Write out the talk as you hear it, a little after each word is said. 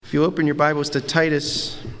If you open your Bibles to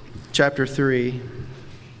Titus chapter 3.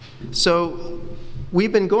 So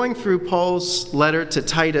we've been going through Paul's letter to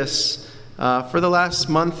Titus for the last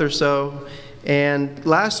month or so. And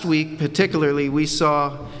last week particularly we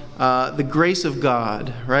saw the grace of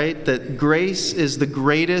God, right? That grace is the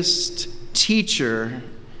greatest teacher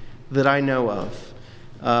that I know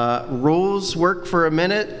of. Rules work for a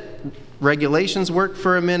minute. Regulations work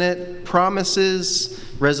for a minute. Promises,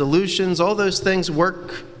 resolutions, all those things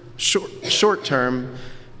work short term,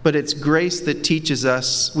 but it's grace that teaches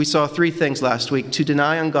us. We saw three things last week: to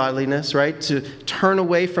deny ungodliness, right? To turn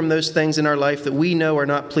away from those things in our life that we know are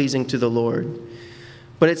not pleasing to the Lord.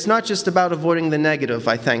 But it's not just about avoiding the negative,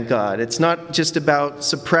 I thank God. It's not just about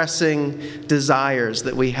suppressing desires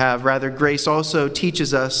that we have. Rather, grace also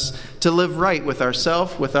teaches us to live right with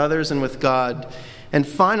ourselves, with others, and with God. And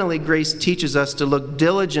finally, grace teaches us to look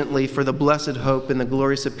diligently for the blessed hope and the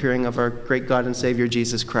glorious appearing of our great God and Savior,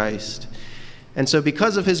 Jesus Christ. And so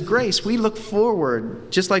because of his grace, we look forward,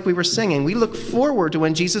 just like we were singing, we look forward to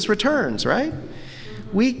when Jesus returns, right?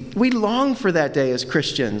 We long for that day as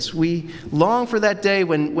Christians. We long for that day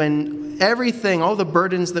when everything, all the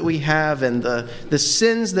burdens that we have and the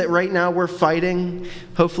sins that right now we're fighting,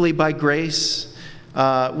 hopefully by grace,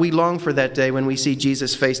 we long for that day when we see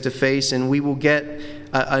Jesus face to face, and we will get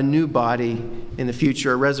a new body in the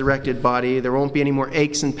future, a resurrected body. There won't be any more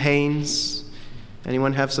aches and pains.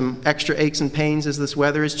 Anyone have some extra aches and pains as this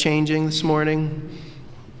weather is changing this morning?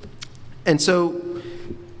 And so,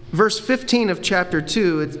 verse 15 of chapter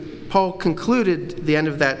 2, Paul concluded the end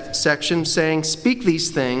of that section saying, "Speak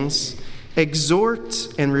these things, exhort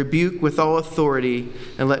and rebuke with all authority,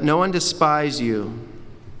 and let no one despise you.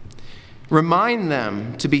 Remind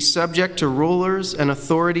them to be subject to rulers and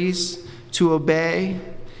authorities, to obey,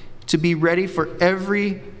 to be ready for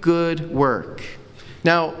every good work."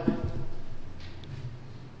 Now,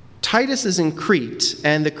 Titus is in Crete,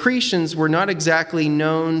 and the Cretans were not exactly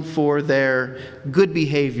known for their good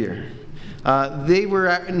behavior. They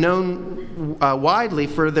were known widely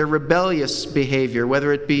for their rebellious behavior,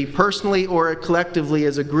 whether it be personally or collectively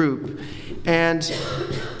as a group. And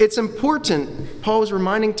it's important, Paul was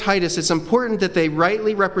reminding Titus, it's important that they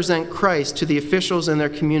rightly represent Christ to the officials in their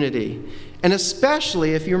community. And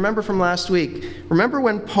especially, if you remember from last week, remember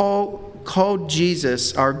when Paul called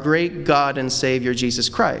Jesus our great God and Savior, Jesus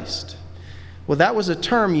Christ. Well, that was a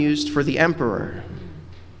term used for the emperor.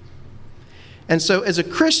 And so as a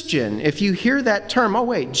Christian, if you hear that term, oh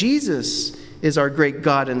wait, Jesus is our great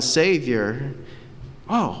God and Savior,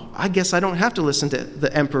 oh, I guess I don't have to listen to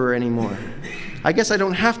the emperor anymore. I guess I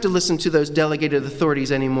don't have to listen to those delegated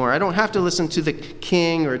authorities anymore. I don't have to listen to the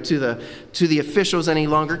king or to the officials any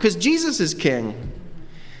longer, because Jesus is king.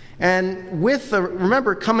 And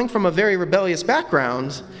remember, coming from a very rebellious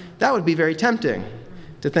background, that would be very tempting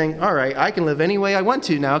to think, all right, I can live any way I want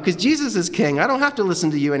to now because Jesus is king. I don't have to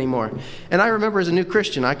listen to you anymore. And I remember as a new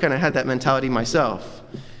Christian, I kind of had that mentality myself,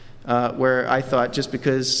 where I thought just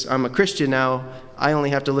because I'm a Christian now, I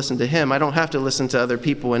only have to listen to him. I don't have to listen to other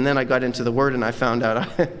people. And then I got into the Word and I found out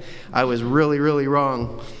I was really, really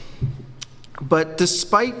wrong. But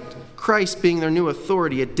despite Christ being their new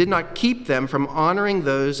authority, it did not keep them from honoring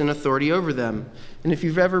those in authority over them. And if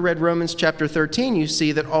you've ever read Romans chapter 13, you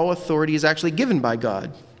see that all authority is actually given by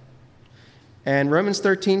God. And Romans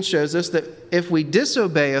 13 shows us that if we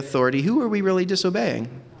disobey authority, who are we really disobeying?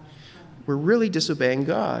 We're really disobeying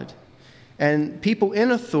God. And people in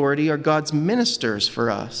authority are God's ministers for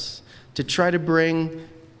us to try to bring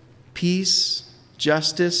peace,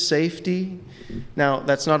 justice, safety. Now,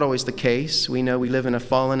 that's not always the case. We know we live in a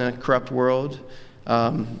fallen and a corrupt world.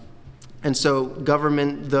 And so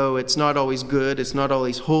government, though it's not always good, it's not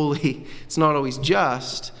always holy, it's not always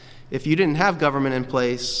just, if you didn't have government in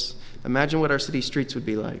place, imagine what our city streets would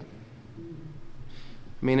be like.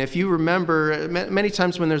 I mean, if you remember, many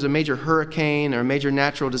times when there's a major hurricane or a major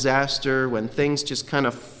natural disaster, when things just kind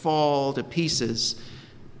of fall to pieces,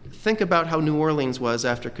 think about how New Orleans was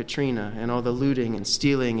after Katrina and all the looting and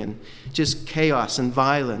stealing and just chaos and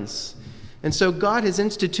violence. And so God has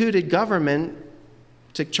instituted government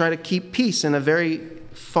to try to keep peace in a very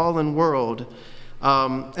fallen world.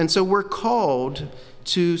 And so we're called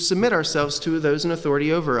to submit ourselves to those in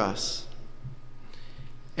authority over us.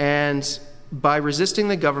 And by resisting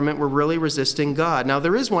the government, we're really resisting God. Now,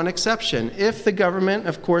 there is one exception. If the government,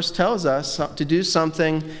 of course, tells us to do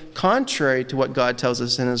something contrary to what God tells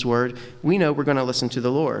us in his word, we know we're going to listen to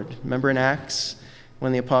the Lord. Remember in Acts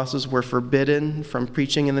when the apostles were forbidden from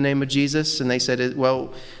preaching in the name of Jesus, and they said,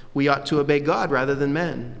 well, we ought to obey God rather than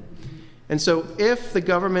men. And so if the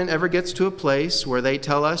government ever gets to a place where they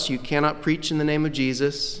tell us you cannot preach in the name of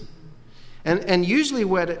Jesus, And usually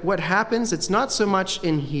what happens, it's not so much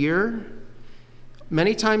in here.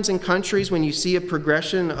 Many times in countries when you see a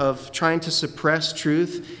progression of trying to suppress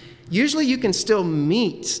truth, usually you can still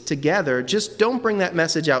meet together, just don't bring that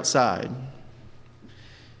message outside.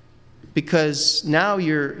 Because now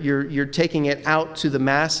you're taking it out to the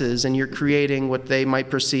masses and you're creating what they might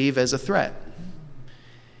perceive as a threat.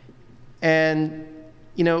 And,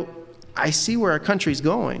 I see where our country's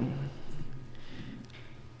going.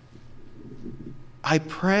 I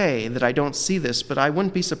pray that I don't see this, but I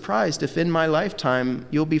wouldn't be surprised if in my lifetime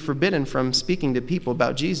you'll be forbidden from speaking to people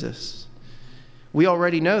about Jesus. We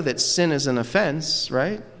already know that sin is an offense,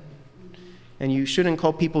 right? And you shouldn't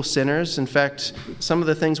call people sinners. In fact, some of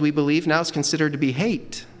the things we believe now is considered to be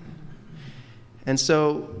hate. And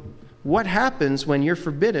so, what happens when you're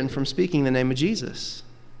forbidden from speaking the name of Jesus?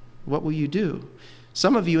 What will you do?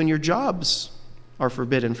 Some of you in your jobs are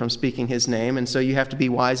forbidden from speaking his name, and so you have to be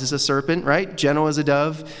wise as a serpent, right? Gentle as a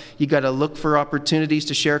dove. You got to look for opportunities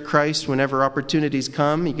to share Christ whenever opportunities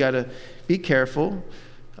come. You got to be careful.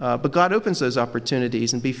 But God opens those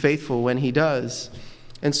opportunities, and be faithful when he does.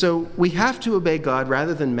 And so we have to obey God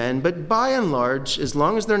rather than men, but by and large, as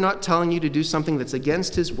long as they're not telling you to do something that's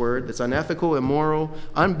against his word, that's unethical, immoral,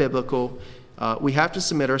 unbiblical, we have to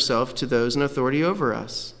submit ourselves to those in authority over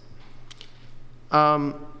us.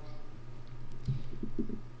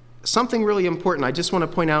 Something really important I just want to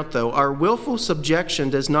point out, though. Our willful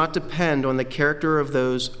subjection does not depend on the character of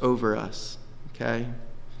those over us. Okay?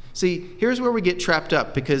 See, here's where we get trapped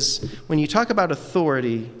up, because when you talk about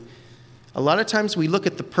authority, a lot of times we look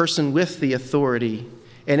at the person with the authority.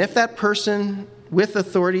 And if that person with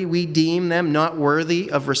authority, we deem them not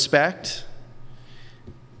worthy of respect,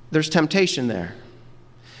 there's temptation there.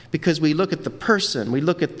 Because we look at the person, we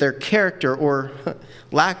look at their character or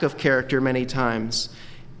lack of character many times.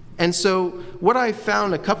 And so what I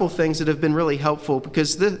found, a couple things that have been really helpful,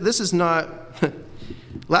 because this is not...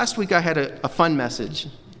 Last week I had a fun message.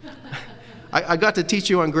 I got to teach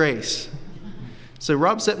you on grace. So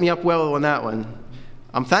Rob set me up well on that one.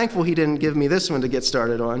 I'm thankful he didn't give me this one to get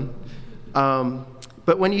started on.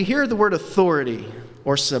 But when you hear the word authority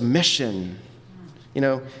or submission,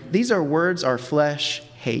 these are words our flesh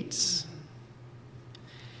hates.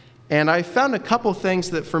 And I found a couple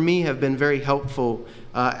things that for me have been very helpful,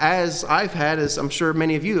 as I'm sure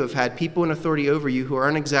many of you have had, people in authority over you who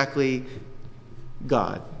aren't exactly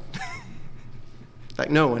God. In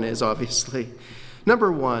fact, no one is, obviously.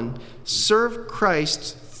 Number one, serve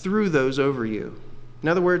Christ through those over you. In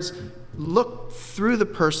other words, look through the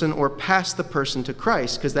person or past the person to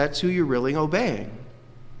Christ, because that's who you're really obeying.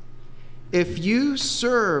 If you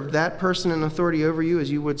served that person in authority over you as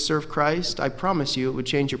you would serve Christ, I promise you it would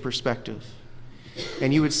change your perspective.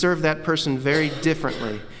 And you would serve that person very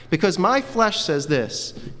differently. Because my flesh says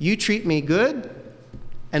this: you treat me good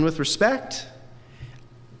and with respect,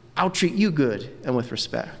 I'll treat you good and with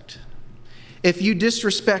respect. If you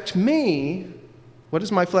disrespect me, what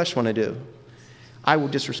does my flesh want to do? I will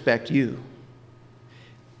disrespect you.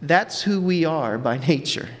 That's who we are by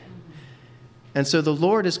nature. And so the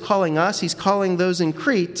Lord is calling us, he's calling those in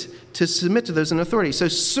Crete to submit to those in authority. So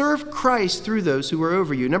serve Christ through those who are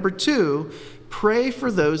over you. Number two, pray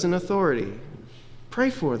for those in authority. Pray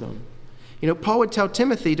for them. Paul would tell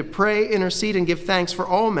Timothy to pray, intercede, and give thanks for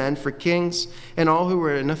all men, for kings, and all who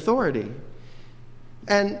are in authority.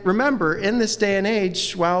 And remember, in this day and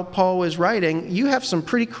age, while Paul was writing, you have some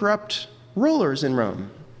pretty corrupt rulers in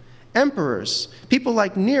Rome. Emperors, people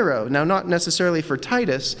like Nero. Now, not necessarily for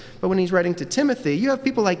Titus, but when he's writing to Timothy, you have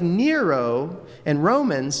people like Nero and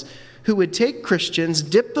Romans who would take Christians,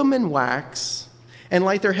 dip them in wax, and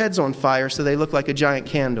light their heads on fire so they look like a giant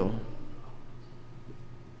candle.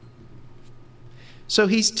 So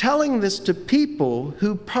he's telling this to people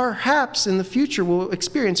who perhaps in the future will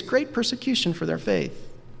experience great persecution for their faith.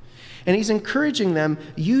 And he's encouraging them,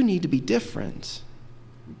 you need to be different.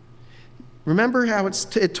 Remember how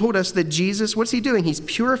it told us that Jesus, what's he doing? He's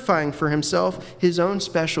purifying for himself his own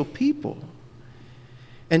special people.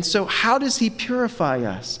 And so how does he purify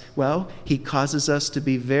us? Well, he causes us to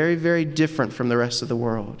be very, very different from the rest of the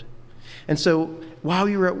world. And so while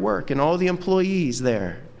you're at work and all the employees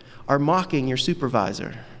there are mocking your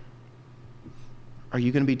supervisor, are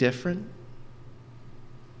you going to be different?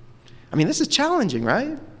 I mean, this is challenging,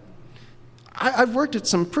 right? I've worked at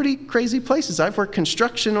some pretty crazy places. I've worked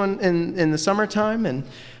construction in the summertime, and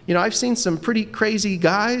I've seen some pretty crazy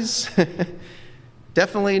guys,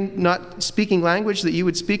 definitely not speaking language that you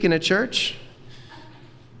would speak in a church.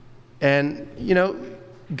 And,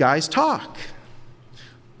 guys talk.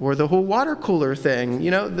 Or the whole water cooler thing.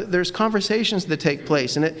 There's conversations that take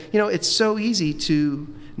place, and it's so easy to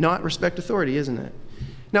not respect authority, isn't it?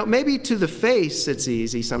 Now, maybe to the face it's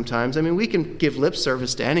easy sometimes. I mean, we can give lip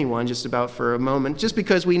service to anyone just about for a moment, just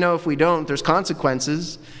because we know if we don't, there's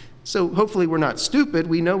consequences. So hopefully we're not stupid.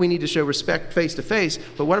 We know we need to show respect face to face,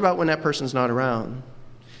 but what about when that person's not around?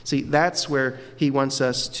 See, that's where he wants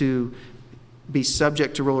us to be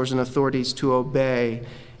subject to rulers and authorities, to obey.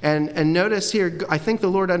 And notice here, I think the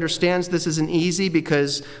Lord understands this isn't easy,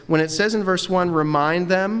 because when it says in verse 1, remind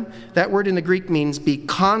them, that word in the Greek means be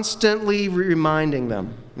constantly reminding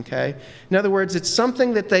them, okay? In other words, it's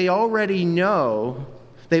something that they already know.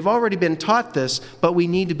 They've already been taught this, but we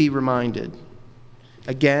need to be reminded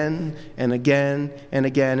again and again and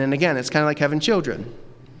again and again. It's kind of like having children.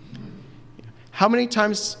 How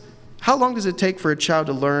long does it take for a child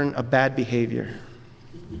to learn a bad behavior?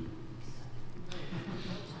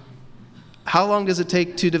 How long does it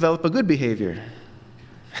take to develop a good behavior?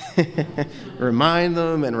 Remind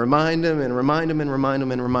them and remind them and remind them and remind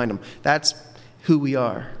them and remind them. That's who we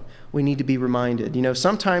are. We need to be reminded. You know,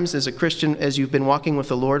 sometimes as a Christian, as you've been walking with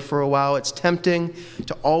the Lord for a while, it's tempting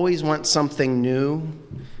to always want something new,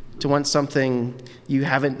 to want something you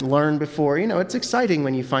haven't learned before. You know, it's exciting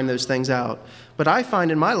when you find those things out. But I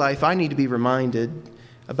find in my life I need to be reminded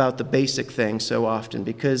about the basic things so often,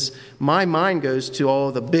 because my mind goes to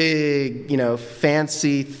all the big,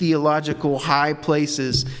 fancy, theological, high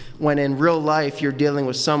places, when in real life you're dealing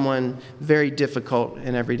with someone very difficult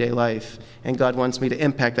in everyday life, and God wants me to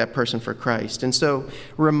impact that person for Christ. And so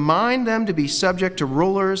remind them to be subject to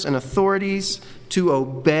rulers and authorities, to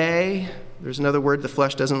obey. There's another word the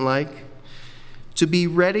flesh doesn't like. To be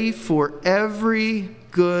ready for every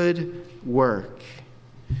good work.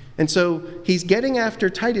 And so he's getting after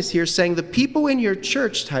Titus here, saying the people in your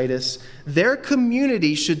church, Titus, their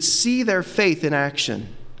community should see their faith in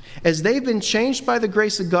action. As they've been changed by the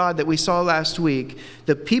grace of God that we saw last week,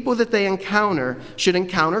 the people that they encounter should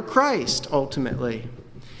encounter Christ ultimately.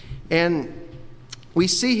 And we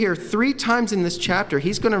see here 3 times in this chapter,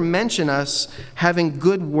 he's going to mention us having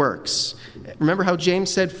good works. Remember how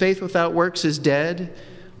James said faith without works is dead?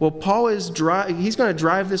 Well, Paul he's going to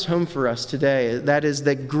drive this home for us today. That is,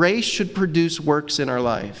 that grace should produce works in our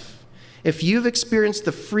life. If you've experienced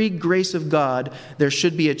the free grace of God, there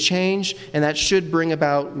should be a change, and that should bring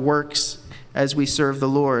about works as we serve the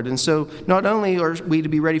Lord. And so not only are we to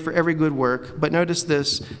be ready for every good work, but notice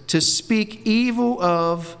this, to speak evil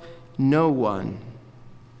of no one.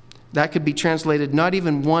 That could be translated, not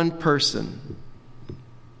even one person.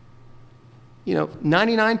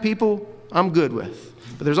 99 people I'm good with.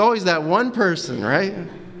 But there's always that one person, right?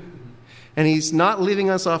 And he's not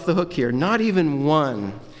leaving us off the hook here. Not even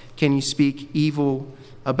one can you speak evil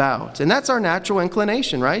about. And that's our natural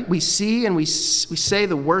inclination, right? We see and we say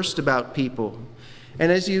the worst about people.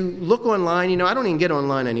 And as you look online, I don't even get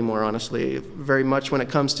online anymore, honestly, very much when it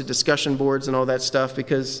comes to discussion boards and all that stuff,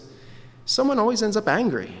 because someone always ends up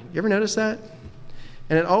angry. You ever notice that?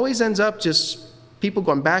 And it always ends up just people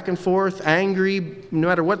going back and forth, angry, no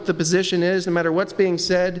matter what the position is, no matter what's being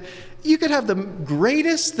said. You could have the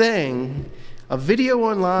greatest thing, a video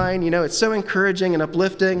online, it's so encouraging and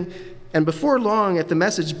uplifting, and before long at the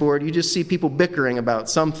message board, you just see people bickering about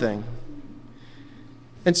something.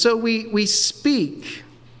 And so we speak.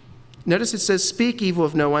 Notice it says, speak evil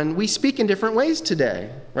of no one. We speak in different ways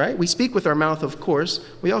today, right? We speak with our mouth, of course.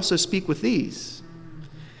 We also speak with these.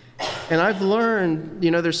 And I've learned,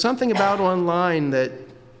 there's something about online that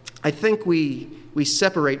I think we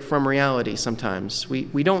separate from reality sometimes.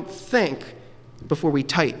 We don't think before we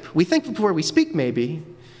type. We think before we speak, maybe,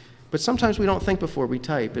 but sometimes we don't think before we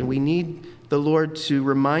type. And we need the Lord to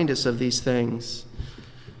remind us of these things.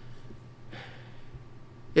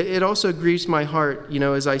 It also grieves my heart,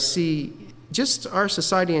 as I see just our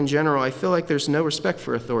society in general. I feel like there's no respect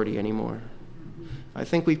for authority anymore. I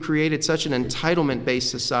think we've created such an entitlement-based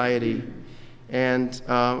society, and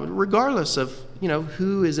regardless of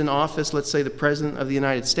who is in office, let's say the President of the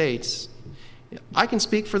United States, I can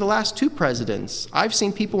speak for the last 2 presidents. I've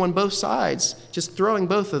seen people on both sides just throwing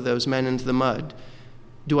both of those men into the mud.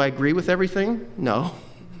 Do I agree with everything? No.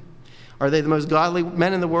 Are they the most godly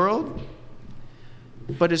men in the world?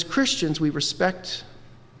 But as Christians, we respect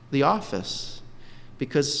the office.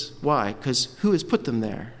 Because why? Because who has put them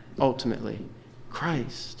there, ultimately?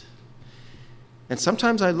 Christ. And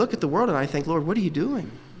sometimes I look at the world and I think, Lord, what are you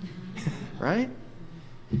doing? Right?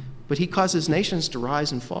 But he causes nations to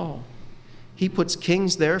rise and fall. He puts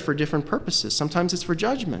kings there for different purposes. Sometimes it's for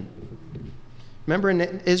judgment. Remember in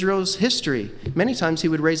Israel's history, many times he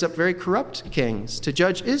would raise up very corrupt kings to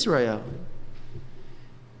judge Israel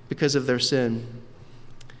because of their sin.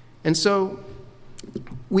 And so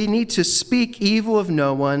we need to speak evil of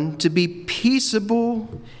no one, to be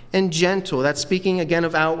peaceable and gentle. That's speaking again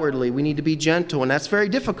of outwardly. We need to be gentle, and that's very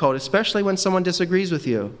difficult, especially when someone disagrees with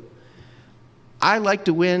you. I like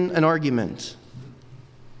to win an argument.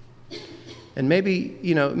 And maybe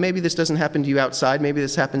this doesn't happen to you outside. Maybe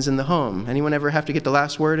this happens in the home. Anyone ever have to get the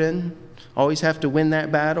last word in? Always have to win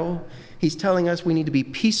that battle? He's telling us we need to be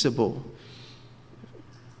peaceable.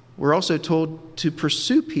 We're also told to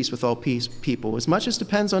pursue peace with all people. As much as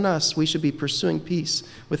depends on us, we should be pursuing peace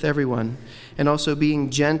with everyone. And also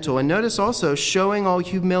being gentle. And notice also showing all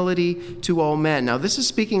humility to all men. Now, this is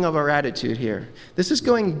speaking of our attitude here. This is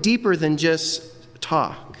going deeper than just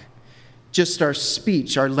talk, just our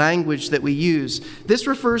speech, our language that we use. This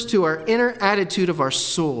refers to our inner attitude of our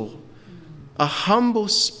soul. A humble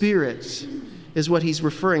spirit is what he's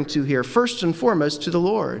referring to here. First and foremost, to the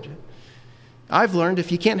Lord. I've learned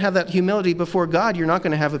if you can't have that humility before God, you're not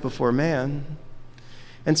going to have it before man.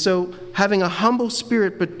 And so having a humble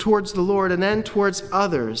spirit but towards the Lord and then towards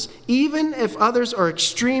others, even if others are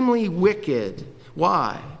extremely wicked.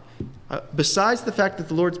 Why? Besides the fact that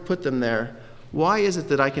the Lord's put them there, why is it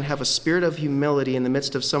that I can have a spirit of humility in the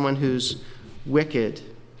midst of someone who's wicked?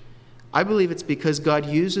 I believe it's because God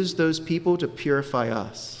uses those people to purify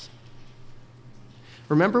us.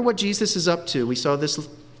 Remember what Jesus is up to. We saw this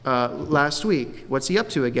last week. What's he up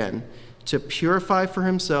to again? To purify for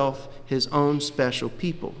himself his own special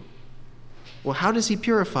people. Well, how does he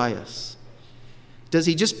purify us? Does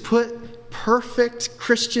he just put perfect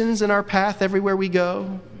Christians in our path everywhere we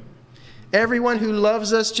go? Everyone who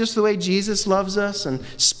loves us just the way Jesus loves us and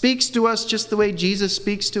speaks to us just the way Jesus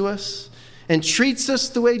speaks to us and treats us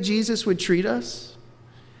the way Jesus would treat us?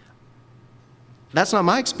 That's not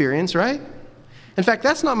my experience, right? In fact,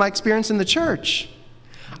 that's not my experience in the church.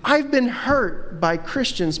 I've been hurt by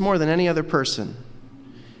Christians more than any other person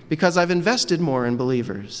because I've invested more in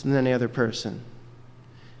believers than any other person.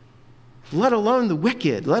 Let alone the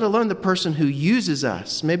wicked, let alone the person who uses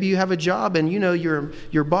us. Maybe you have a job and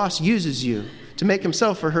your boss uses you to make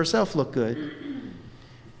himself or herself look good.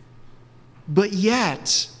 But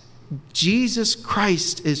yet, Jesus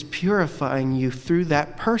Christ is purifying you through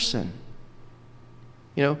that person.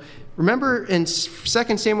 Remember in 2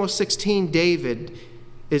 Samuel 16, David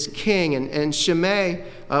is king, and Shimei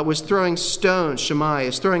was throwing stones. Shimei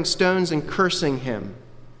is throwing stones and cursing him.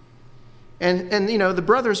 And the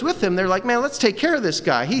brothers with him, they're like, man, let's take care of this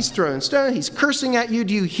guy. He's throwing stones. He's cursing at you.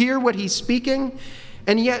 Do you hear what he's speaking?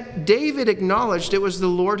 And yet David acknowledged it was the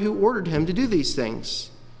Lord who ordered him to do these things.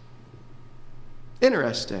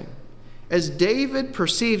 Interesting. As David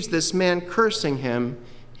perceives this man cursing him,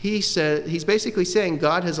 he's basically saying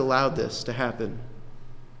God has allowed this to happen.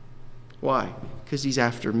 Why? Because he's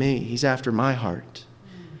after me. He's after my heart.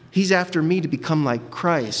 He's after me to become like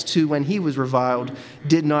Christ, who, when he was reviled,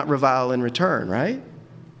 did not revile in return, right?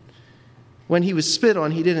 When he was spit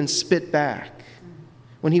on, he didn't spit back.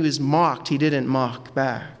 When he was mocked, he didn't mock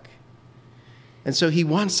back. And so he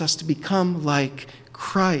wants us to become like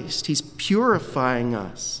Christ. He's purifying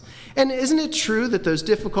us. And isn't it true that those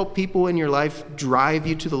difficult people in your life drive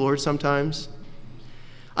you to the Lord sometimes?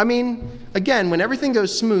 I mean, again, when everything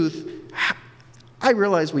goes smooth, I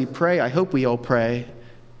realize we pray. I hope we all pray.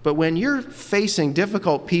 But when you're facing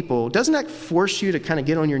difficult people, doesn't that force you to kind of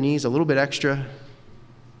get on your knees a little bit extra?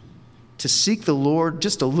 To seek the Lord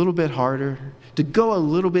just a little bit harder? To go a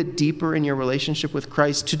little bit deeper in your relationship with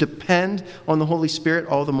Christ? To depend on the Holy Spirit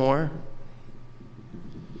all the more?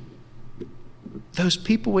 Those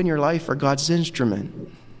people in your life are God's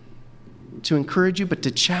instrument to encourage you, but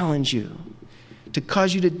to challenge you, to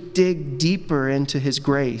cause you to dig deeper into his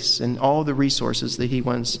grace and all the resources that he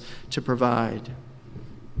wants to provide.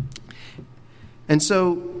 And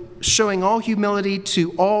so, showing all humility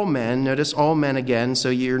to all men, notice all men again, so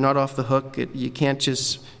you're not off the hook. You can't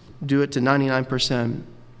just do it to 99%.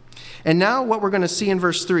 And now what we're going to see in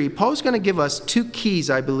verse 3, Paul's going to give us two keys,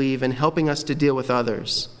 I believe, in helping us to deal with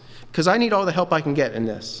others. Because I need all the help I can get in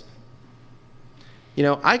this.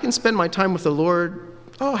 I can spend my time with the Lord,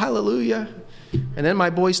 oh, hallelujah. And then my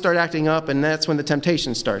boys start acting up, and that's when the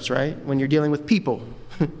temptation starts, right? When you're dealing with people.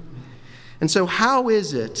 And so how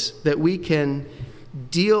is it that we can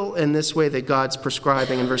deal in this way that God's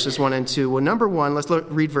prescribing in verses 1 and 2? Well, number one, let's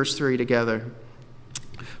read verse 3 together.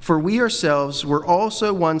 For we ourselves were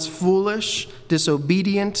also once foolish,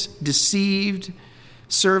 disobedient, deceived,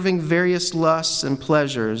 serving various lusts and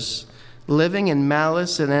pleasures, living in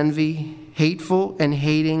malice and envy, hateful and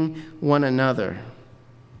hating one another.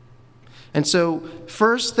 And so,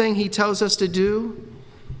 first thing he tells us to do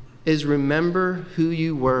is remember who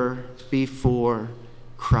you were before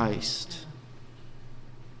Christ.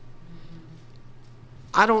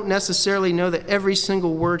 I don't necessarily know that every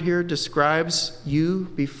single word here describes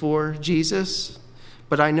you before Jesus,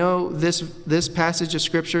 but I know this passage of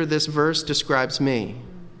Scripture, this verse describes me.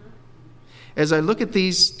 As I look at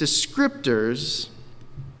these descriptors,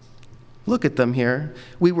 look at them here.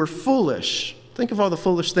 We were foolish. Think of all the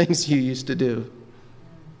foolish things you used to do.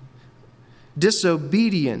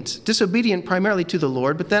 Disobedient primarily to the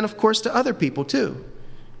Lord, but then, of course, to other people too.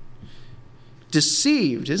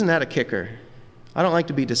 Deceived. Isn't that a kicker? I don't like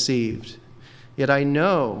to be deceived. Yet I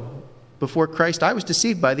know before Christ I was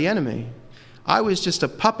deceived by the enemy. I was just a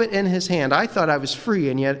puppet in his hand. I thought I was free,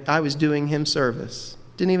 and yet I was doing him service.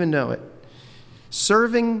 Didn't even know it.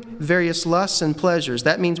 Serving various lusts and pleasures.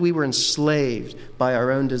 That means we were enslaved by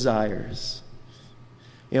our own desires.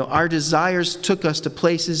 Our desires took us to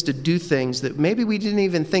places to do things that maybe we didn't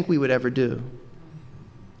even think we would ever do.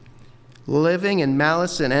 Living in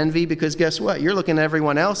malice and envy, because guess what? You're looking at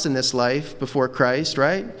everyone else in this life before Christ,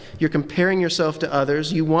 right? You're comparing yourself to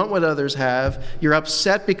others. You want what others have. You're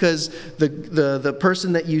upset because the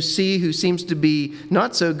person that you see who seems to be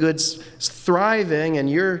not so good's thriving, and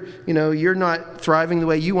you're not thriving the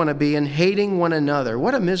way you want to be, and hating one another.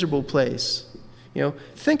 What a miserable place.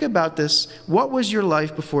 Think about this. What was your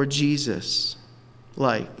life before Jesus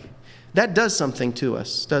like? That does something to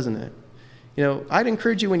us, doesn't it? I'd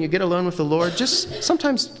encourage you when you get alone with the Lord, just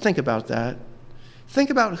sometimes think about that.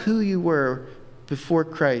 Think about who you were before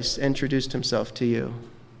Christ introduced himself to you.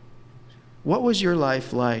 What was your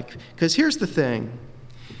life like? Because here's the thing.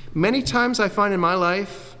 Many times I find in my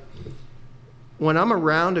life, when I'm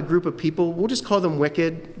around a group of people, we'll just call them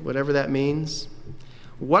wicked, whatever that means.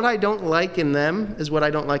 What I don't like in them is what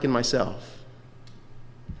I don't like in myself.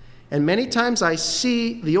 And many times I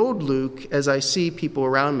see the old Luke as I see people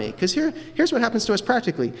around me. Because here's what happens to us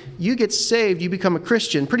practically. You get saved, you become a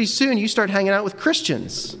Christian. Pretty soon you start hanging out with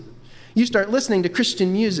Christians. You start listening to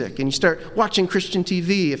Christian music, and you start watching Christian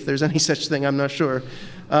TV, if there's any such thing, I'm not sure.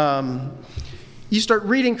 You start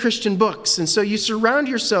reading Christian books, and so you surround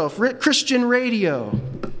yourself with Christian radio.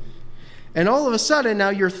 And all of a sudden now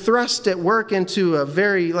you're thrust at work into a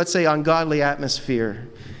very, let's say, ungodly atmosphere.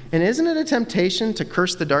 And isn't it a temptation to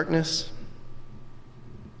curse the darkness?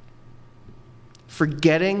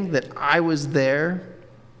 Forgetting that I was there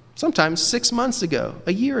sometimes 6 months ago,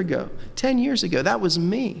 a year ago, 10 years ago. That was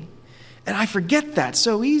me. And I forget that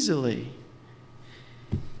so easily.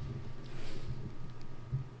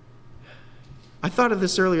 I thought of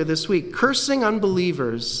this earlier this week. Cursing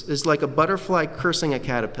unbelievers is like a butterfly cursing a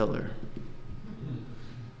caterpillar.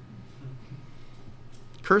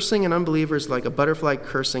 Cursing an unbeliever is like a butterfly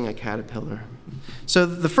cursing a caterpillar. So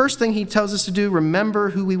the first thing he tells us to do,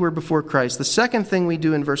 remember who we were before Christ. The second thing we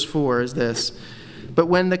do in verse 4 is this. But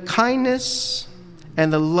when the kindness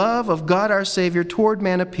and the love of God our Savior toward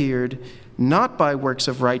man appeared, not by works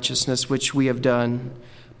of righteousness which we have done,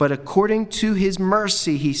 but according to his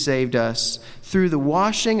mercy he saved us, through the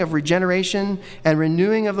washing of regeneration and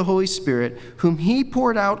renewing of the Holy Spirit, whom he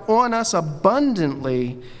poured out on us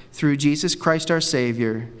abundantly through Jesus Christ our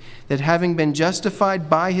Savior, that having been justified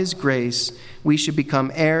by his grace, we should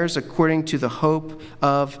become heirs according to the hope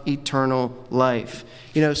of eternal life.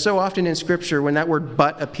 So often in Scripture, when that word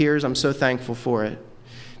but appears, I'm so thankful for it.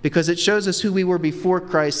 Because it shows us who we were before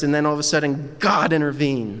Christ, and then all of a sudden, God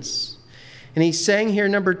intervenes. And he's saying here,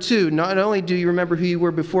 number 2, not only do you remember who you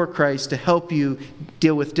were before Christ to help you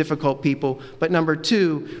deal with difficult people, but number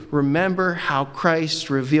 2, remember how Christ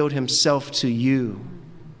revealed himself to you.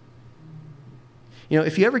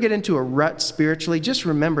 If you ever get into a rut spiritually, just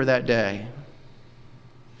remember that day.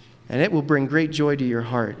 And it will bring great joy to your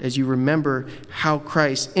heart as you remember how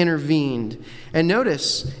Christ intervened. And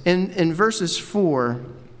notice in verses 4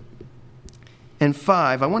 and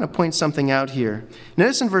 5, I want to point something out here.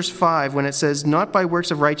 Notice in verse 5 when it says, not by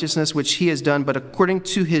works of righteousness which he has done, but according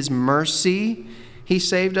to his mercy he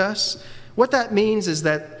saved us. What that means is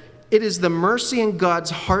that it is the mercy in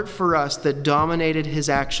God's heart for us that dominated his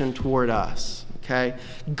action toward us. Okay?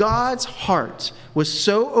 God's heart was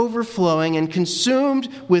so overflowing and consumed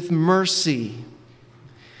with mercy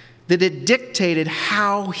that it dictated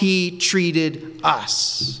how he treated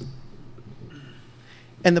us.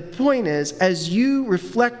 And the point is, as you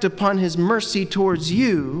reflect upon his mercy towards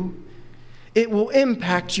you, it will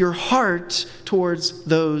impact your heart towards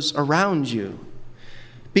those around you.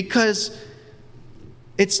 Because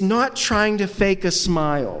it's not trying to fake a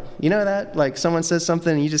smile. You know that? Like someone says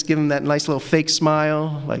something and you just give them that nice little fake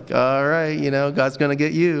smile. Like, all right, God's going to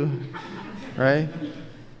get you. Right?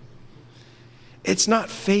 It's not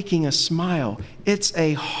faking a smile. It's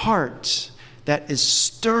a heart that is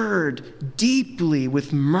stirred deeply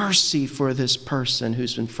with mercy for this person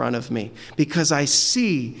who's in front of me, because I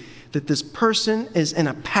see that this person is in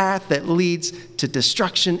a path that leads to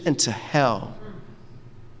destruction and to hell.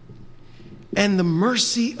 And the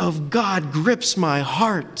mercy of God grips my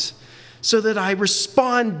heart so that I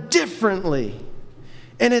respond differently.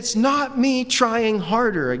 And it's not me trying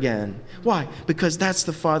harder again. Why? Because that's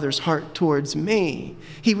the Father's heart towards me.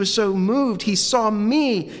 He was so moved. He saw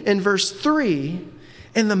me in verse 3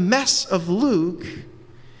 in the mess of Luke.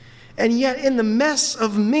 And yet in the mess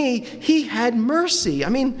of me, he had mercy. I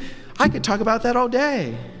mean, I could talk about that all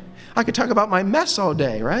day. I could talk about my mess all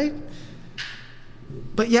day, right?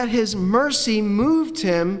 But yet his mercy moved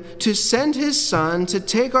him to send his Son to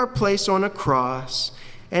take our place on a cross.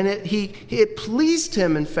 And it pleased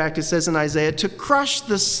him, in fact, it says in Isaiah, to crush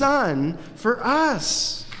the Son for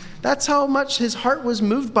us. That's how much his heart was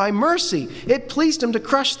moved by mercy. It pleased him to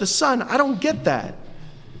crush the Son. I don't get that.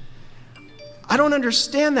 I don't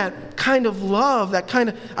understand that kind of love,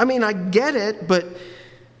 I get it, but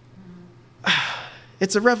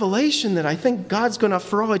it's a revelation that I think God's going to,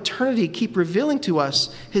 for all eternity, keep revealing to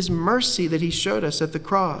us his mercy that he showed us at the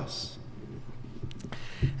cross.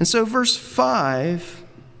 And so verse 5,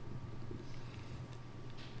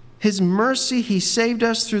 his mercy, he saved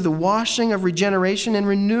us through the washing of regeneration and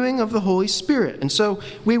renewing of the Holy Spirit. And so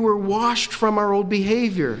we were washed from our old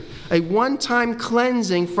behavior, a one-time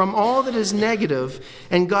cleansing from all that is negative,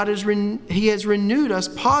 and God he has renewed us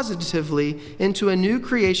positively into a new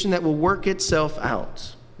creation that will work itself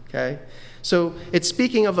out. Okay? So it's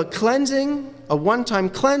speaking of a cleansing, a one-time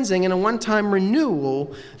cleansing, and a one-time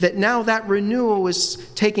renewal, that now that renewal is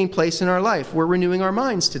taking place in our life. We're renewing our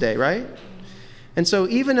minds today, right? And so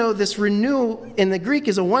even though this renewal in the Greek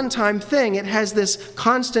is a one-time thing, it has this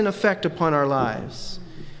constant effect upon our lives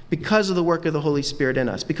because of the work of the Holy Spirit in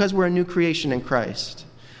us, because we're a new creation in Christ.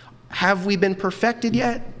 Have we been perfected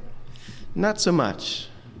yet? Not so much.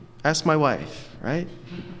 Ask my wife, right?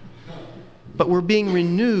 But we're being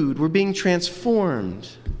renewed, we're being transformed.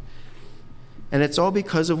 And it's all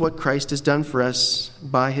because of what Christ has done for us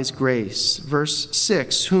by his grace. Verse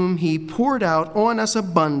 6, whom he poured out on us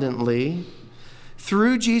abundantly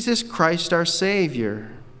through Jesus Christ our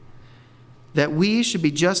Savior, that we should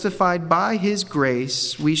be justified by his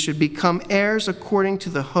grace, we should become heirs according to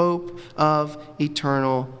the hope of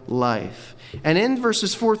eternal life. And in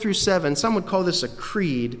verses 4 through 7, some would call this a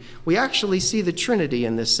creed. We actually see the Trinity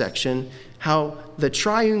in this section, how the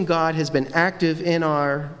triune God has been active in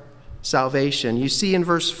our salvation. You see in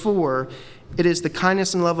verse 4, it is the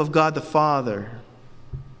kindness and love of God the Father.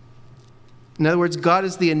 In other words, God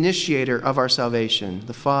is the initiator of our salvation.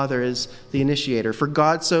 The Father is the initiator. For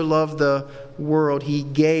God so loved the world, he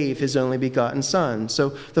gave his only begotten Son. So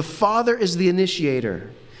the Father is the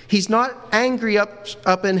initiator. He's not angry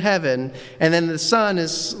up in heaven, and then the Son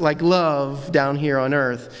is like love down here on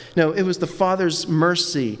earth. No, it was the Father's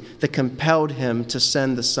mercy that compelled him to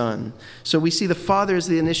send the Son. So we see the Father as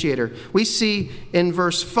the initiator. We see in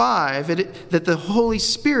verse 5 that the Holy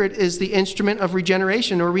Spirit is the instrument of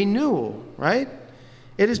regeneration or renewal, right?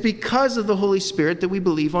 It is because of the Holy Spirit that we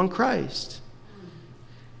believe on Christ.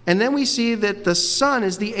 And then we see that the Son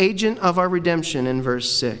is the agent of our redemption in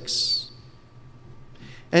verse 6.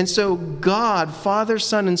 And so God, Father,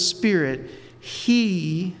 Son, and Spirit,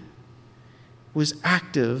 he was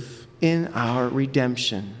active in our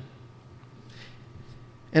redemption.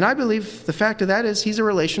 And I believe the fact of that is he's a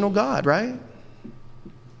relational God, right?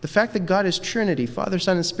 The fact that God is Trinity, Father,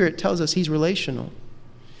 Son, and Spirit, tells us he's relational.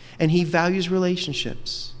 And he values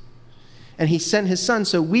relationships. And he sent his Son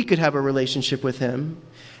so we could have a relationship with him.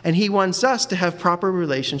 And he wants us to have proper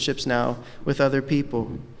relationships now with other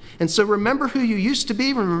people. And so remember who you used to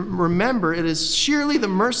be. Remember, it is sheerly the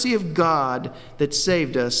mercy of God that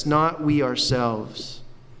saved us, not we ourselves.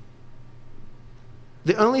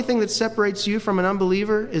 The only thing that separates you from an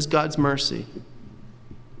unbeliever is God's mercy.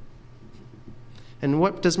 And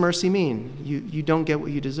what does mercy mean? You don't get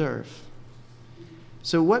what you deserve.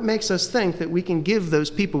 So what makes us think that we can give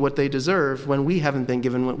those people what they deserve when we haven't been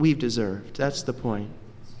given what we've deserved? That's the point.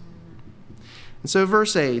 And so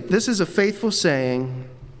verse 8, this is a faithful saying,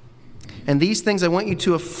 and these things I want you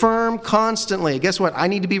to affirm constantly. Guess what? I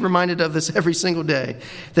need to be reminded of this every single day.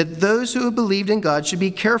 That those who have believed in God should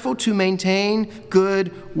be careful to maintain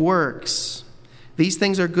good works. These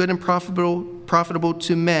things are good and profitable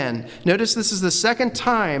to men. Notice this is the second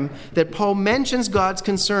time that Paul mentions God's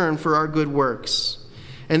concern for our good works.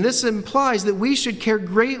 And this implies that we should care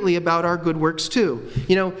greatly about our good works too.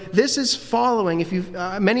 You know, this is following,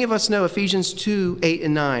 many of us know Ephesians 2, 8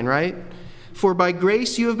 and 9, right? For by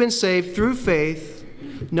grace you have been saved through faith,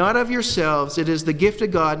 not of yourselves. It is the gift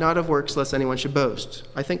of God, not of works, lest anyone should boast.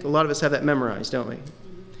 I think a lot of us have that memorized, don't we?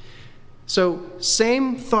 So,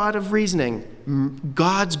 same thought of reasoning.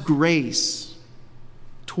 God's grace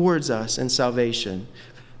towards us in salvation.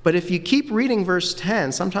 But if you keep reading verse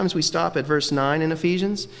 10, sometimes we stop at verse 9 in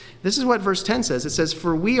Ephesians. This is what verse 10 says. It says,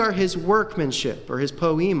 "For we are his workmanship," or his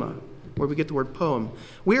poema, where we get the word poem.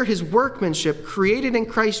 "We are his workmanship, created in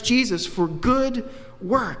Christ Jesus for good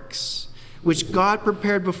works, which God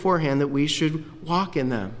prepared beforehand that we should walk in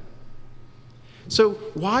them." So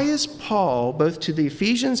why is Paul, both to the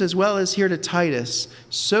Ephesians as well as here to Titus,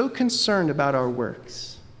 so concerned about our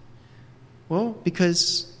works? Well,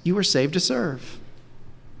 because you were saved to serve.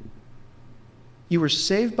 You were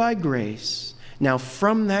saved by grace. Now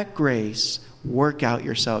from that grace, work out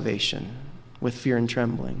your salvation with fear and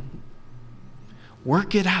trembling.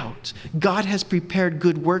 Work it out. God has prepared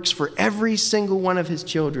good works for every single one of his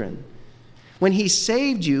children. When he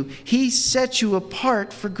saved you, he set you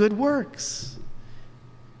apart for good works.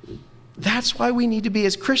 That's why we need to be,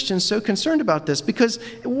 as Christians, so concerned about this. Because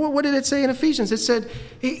what did it say in Ephesians? It said,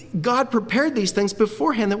 God prepared these things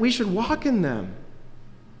beforehand that we should walk in them.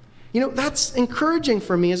 That's encouraging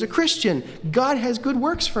for me as a Christian. God has good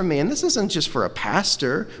works for me. And this isn't just for a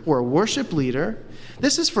pastor or a worship leader.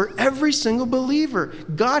 This is for every single believer.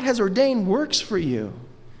 God has ordained works for you.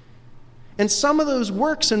 And some of those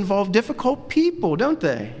works involve difficult people, don't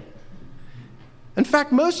they? In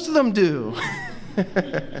fact, most of them do.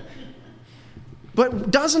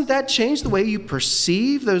 But doesn't that change the way you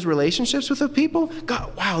perceive those relationships with the people?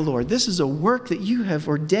 God, wow, Lord, this is a work that you have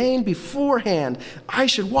ordained beforehand. I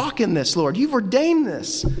should walk in this, Lord. You've ordained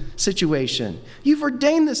this situation. You've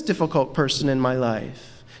ordained this difficult person in my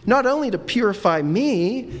life, not only to purify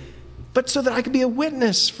me, but so that I could be a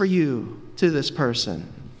witness for you to this person.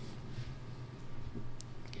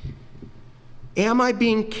 Am I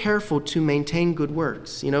being careful to maintain good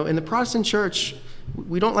works? In the Protestant church,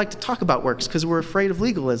 we don't like to talk about works because we're afraid of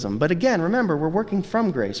legalism. But again, remember, we're working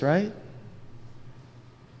from grace, right?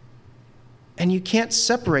 And you can't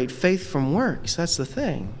separate faith from works. That's the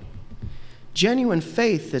thing. Genuine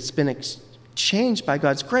faith that's been changed by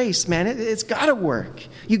God's grace, man, it's got to work.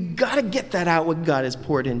 You got to get that out what God has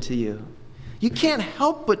poured into you. You can't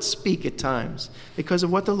help but speak at times because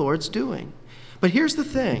of what the Lord's doing. But here's the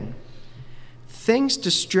thing. Things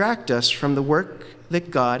distract us from the work that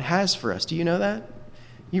God has for us. Do you know that?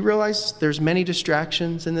 You realize there's many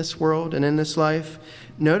distractions in this world and in this life?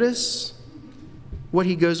 Notice what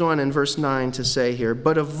he goes on in verse 9 to say here.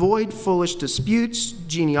 "But avoid foolish disputes,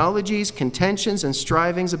 genealogies, contentions, and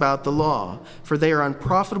strivings about the law, for they are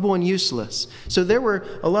unprofitable and useless." So there were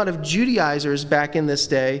a lot of Judaizers back in this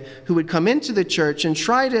day who would come into the church and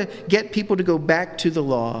try to get people to go back to the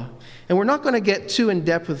law. And we're not going to get too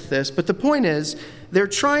in-depth with this, but the point is, they're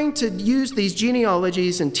trying to use these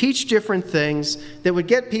genealogies and teach different things that would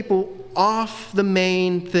get people off the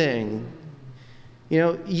main thing.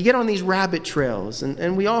 You get on these rabbit trails,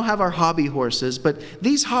 and we all have our hobby horses, but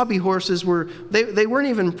these hobby horses they weren't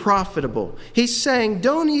even profitable. He's saying,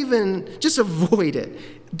 just avoid it.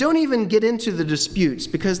 Don't even get into the disputes,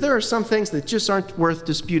 because there are some things that just aren't worth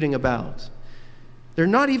disputing about. They're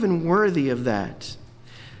not even worthy of that.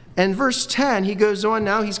 And verse 10, he goes on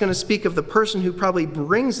now, he's going to speak of the person who probably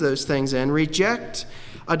brings those things in. "Reject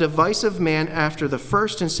a divisive man after the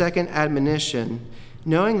first and second admonition,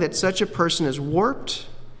 knowing that such a person is warped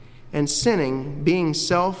and sinning, being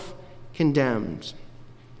self-condemned."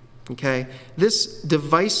 Okay? This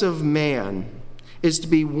divisive man is to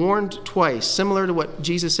be warned twice, similar to what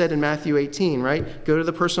Jesus said in Matthew 18, right? Go to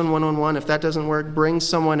the person one-on-one. If that doesn't work, bring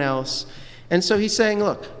someone else. And so he's saying,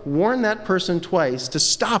 look, warn that person twice to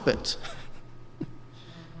stop it.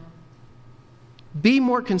 Be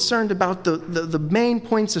more concerned about the main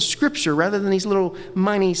points of Scripture rather than these little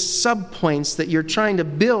minor sub-points that you're trying to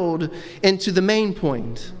build into the main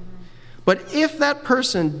point. But if that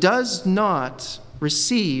person does not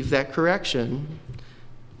receive that correction,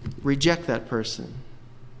 reject that person.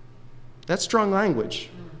 That's strong language.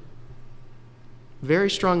 Very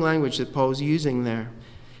strong language that Paul's using there.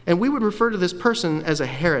 And we would refer to this person as a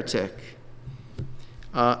heretic.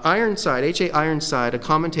 Ironside, H.A. Ironside, a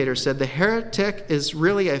commentator, said the heretic is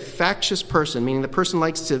really a factious person, meaning the person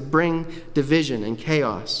likes to bring division and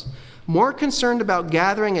chaos, more concerned about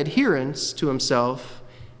gathering adherents to himself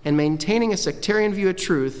and maintaining a sectarian view of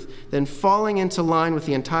truth than falling into line with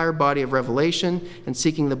the entire body of revelation and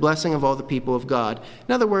seeking the blessing of all the people of God.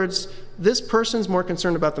 In other words, this person's more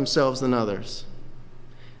concerned about themselves than others.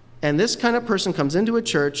 And this kind of person comes into a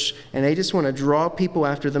church and they just want to draw people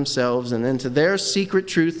after themselves and into their secret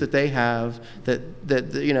truth that they have, that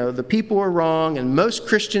the people are wrong and most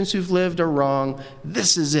Christians who've lived are wrong.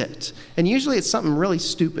 This is it. And usually it's something really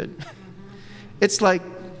stupid. It's like,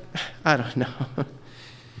 I don't know.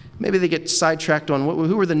 Maybe they get sidetracked on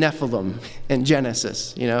who were the Nephilim in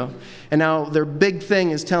Genesis, And now their big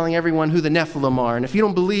thing is telling everyone who the Nephilim are. And if you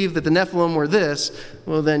don't believe that the Nephilim were this,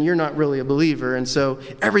 well, then you're not really a believer. And so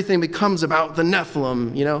everything becomes about the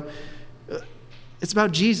Nephilim, It's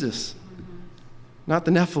about Jesus, not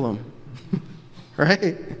the Nephilim, right?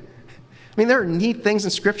 I mean, there are neat things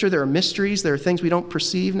in Scripture. There are mysteries. There are things we don't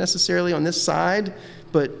perceive necessarily on this side,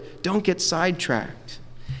 but don't get sidetracked.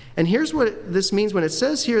 And here's what this means when it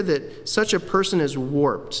says here that such a person is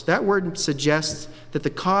warped. That word suggests that the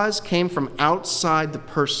cause came from outside the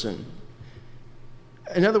person.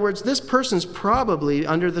 In other words, this person's probably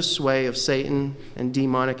under the sway of Satan and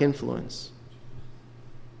demonic influence.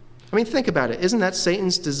 I mean, think about it. Isn't that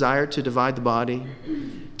Satan's desire to divide the body,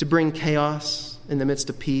 to bring chaos in the midst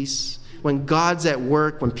of peace? When God's at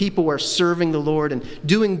work, when people are serving the Lord and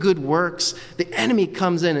doing good works, the enemy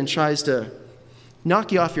comes in and tries to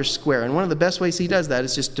knock you off your square. And one of the best ways he does that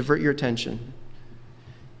is just divert your attention.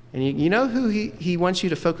 And you know who he wants you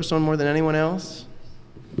to focus on more than anyone else?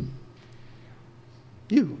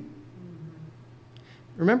 You.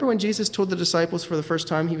 Remember when Jesus told the disciples for the first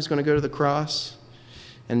time he was going to go to the cross?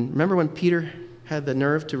 And remember when Peter had the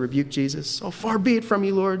nerve to rebuke Jesus? "Oh, far be it from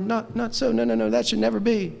you, Lord. Not so. No, that should never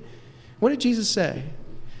be." What did Jesus say?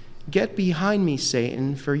 "Get behind me,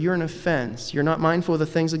 Satan, for you're an offense. You're not mindful of the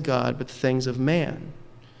things of God, but the things of man."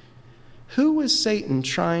 Who was Satan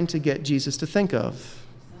trying to get Jesus to think of?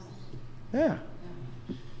 Yeah.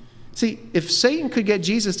 See, if Satan could get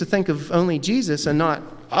Jesus to think of only Jesus and not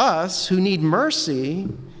us who need mercy,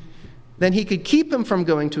 then he could keep him from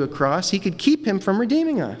going to a cross. He could keep him from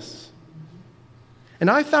redeeming us. And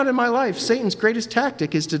I found in my life, Satan's greatest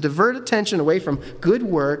tactic is to divert attention away from good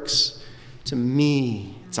works to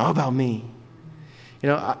me. It's all about me.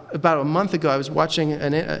 About a month ago, I was watching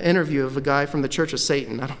an interview of a guy from the Church of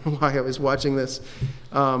Satan. I don't know why I was watching this.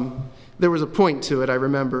 There was a point to it, I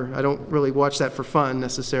remember. I don't really watch that for fun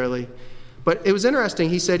necessarily. But it was interesting.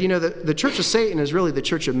 He said, the Church of Satan is really the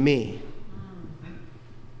church of me.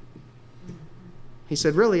 He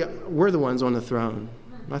said, really, we're the ones on the throne.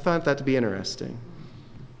 I found that to be interesting.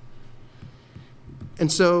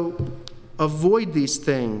 And so, avoid these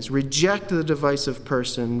things. Reject the divisive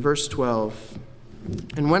person. Verse 12.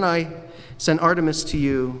 "And when I send Artemis to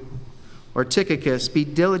you, or Tychicus, be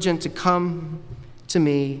diligent to come to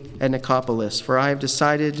me at Nicopolis, for I have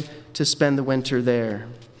decided to spend the winter there."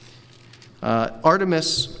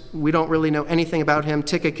 Artemis, we don't really know anything about him.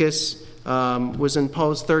 Tychicus was in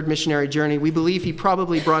Paul's third missionary journey. We believe he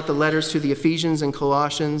probably brought the letters to the Ephesians and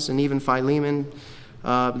Colossians and even Philemon.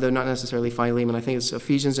 Though not necessarily Philemon. I think it's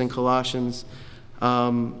Ephesians and Colossians.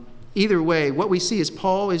 Either way, what we see is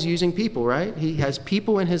Paul is using people, right? He has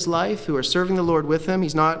people in his life who are serving the Lord with him.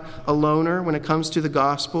 He's not a loner when it comes to the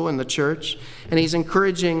gospel and the church. And he's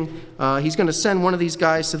encouraging, he's going to send one of these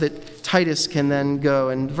guys so that Titus can then go.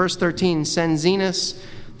 And verse 13, "Send Zenas,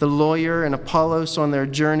 the lawyer, and Apollos on their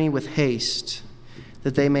journey with haste,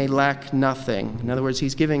 that they may lack nothing." In other words,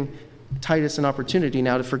 he's giving Titus an opportunity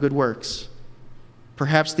now for good works.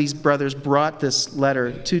 Perhaps these brothers brought this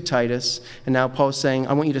letter to Titus, and now Paul's saying,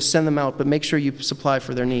 I want you to send them out, but make sure you supply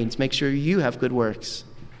for their needs. Make sure you have good works.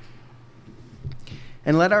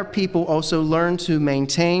 And let our people also learn to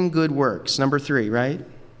maintain good works. Number 3, right?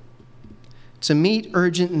 To meet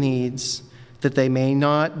urgent needs, that they may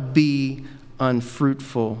not be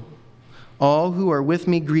unfruitful. All who are with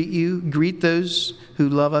me greet you. Greet those who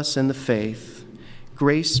love us in the faith.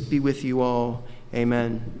 Grace be with you all.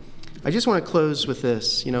 Amen. I just want to close with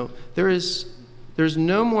this. There's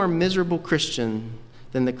no more miserable Christian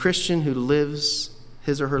than the Christian who lives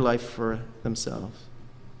his or her life for themselves.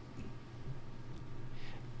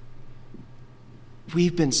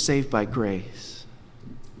 We've been saved by grace.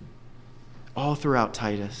 All throughout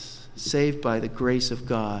Titus, saved by the grace of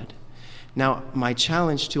God. Now, my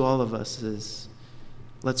challenge to all of us is,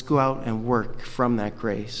 let's go out and work from that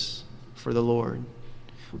grace for the Lord.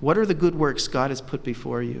 What are the good works God has put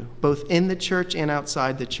before you, both in the church and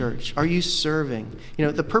outside the church? Are you serving?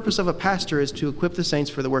 The purpose of a pastor is to equip the saints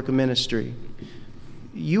for the work of ministry.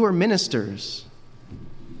 You are ministers.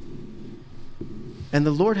 And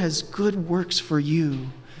the Lord has good works for you.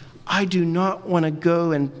 I do not want to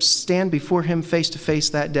go and stand before him face to face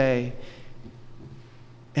that day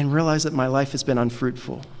and realize that my life has been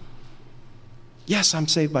unfruitful. Yes, I'm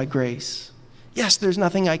saved by grace. Yes, there's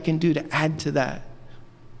nothing I can do to add to that.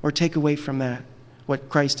 or take away from that what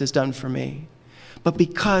Christ has done for me. But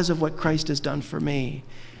because of what Christ has done for me,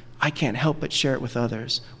 I can't help but share it with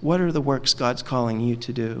others. What are the works God's calling you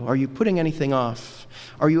to do? Are you putting anything off?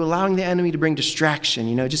 Are you allowing the enemy to bring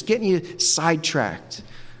distraction, just getting you sidetracked?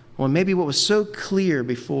 Well, maybe what was so clear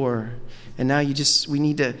before, and now we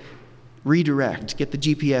need to redirect, get the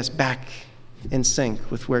GPS back in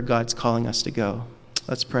sync with where God's calling us to go.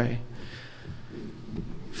 Let's pray.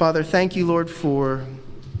 Father, thank you, Lord, for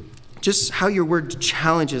just how your word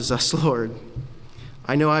challenges us, Lord.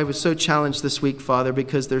 I know I was so challenged this week, Father,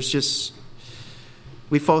 because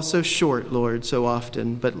we fall so short, Lord, so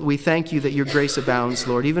often. But we thank you that your grace abounds,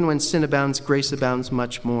 Lord. Even when sin abounds, grace abounds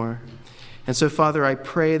much more. And so, Father, I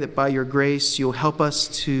pray that by your grace, you'll help us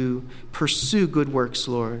to pursue good works,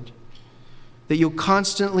 Lord. That you'll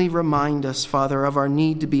constantly remind us, Father, of our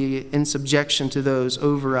need to be in subjection to those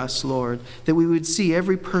over us, Lord. That we would see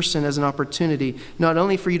every person as an opportunity, not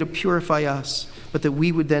only for you to purify us, but that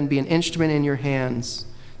we would then be an instrument in your hands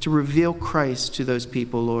to reveal Christ to those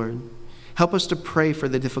people, Lord. Help us to pray for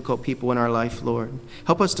the difficult people in our life, Lord.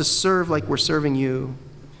 Help us to serve like we're serving you.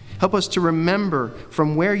 Help us to remember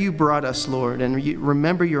from where you brought us, Lord, and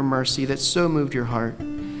remember your mercy that so moved your heart.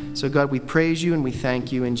 So, God, we praise you and we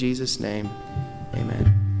thank you in Jesus' name.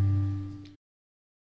 Amen.